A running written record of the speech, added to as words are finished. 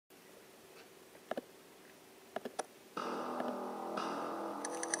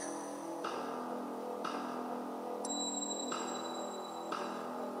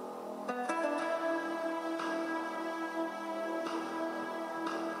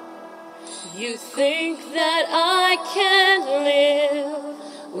You think that I can't live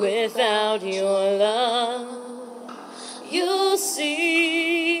without your love. You'll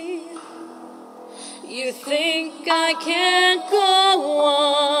see. You think I can't go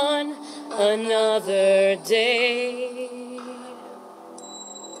on another day.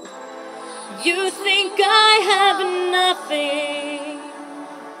 You think I have nothing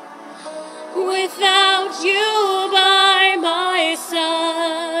without you by my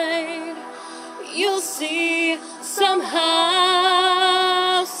side. You'll see somehow,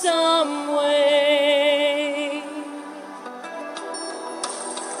 some way.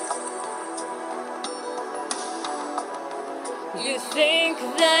 You think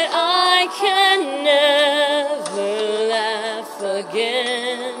that I can never laugh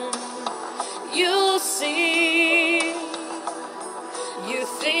again. You'll see. You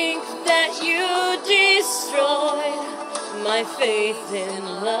think that you destroyed my faith in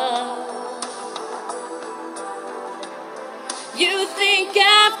love. You think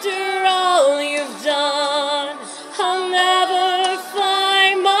after all you've done, I'll never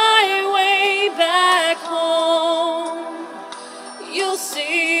find my way back home. You'll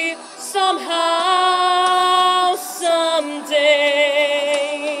see somehow, someday.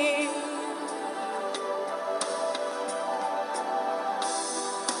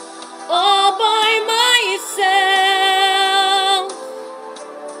 All by myself,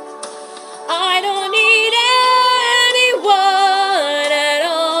 I don't need anyone at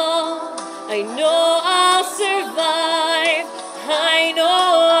all. I know I'll survive, I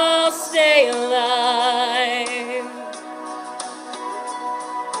know I'll stay alive.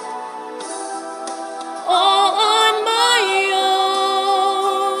 All on my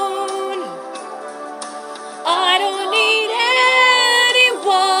own, I don't need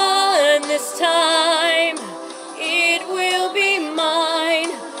anyone this time. It will be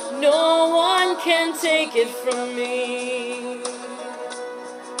mine, no one can take it from me.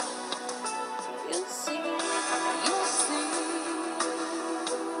 You'll see, you'll see.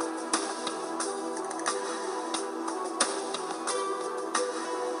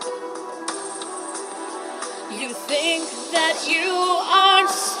 You think that you are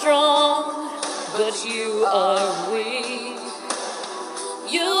strong, but you are weak.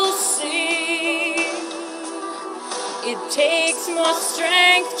 You'll see. It takes more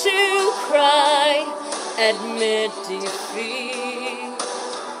strength to cry, admit defeat.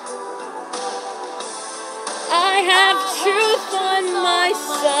 I have truth on my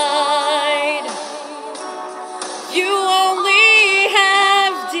side. You only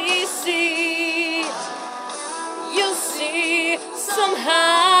have deceit. You'll see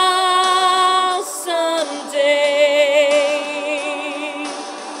somehow, someday.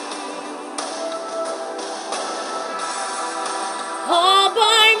 All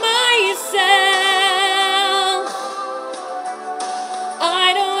by myself,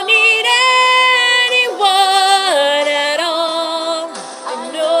 I don't need anyone at all. I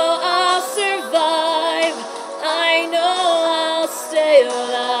know I'll survive, I know I'll stay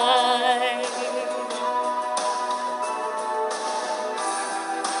alive.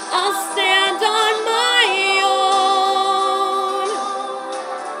 I'll stand on my own.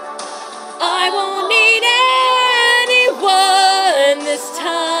 I won't need anyone this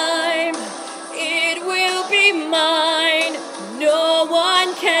time. It will be mine. No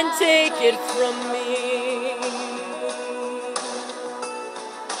one can take it from me.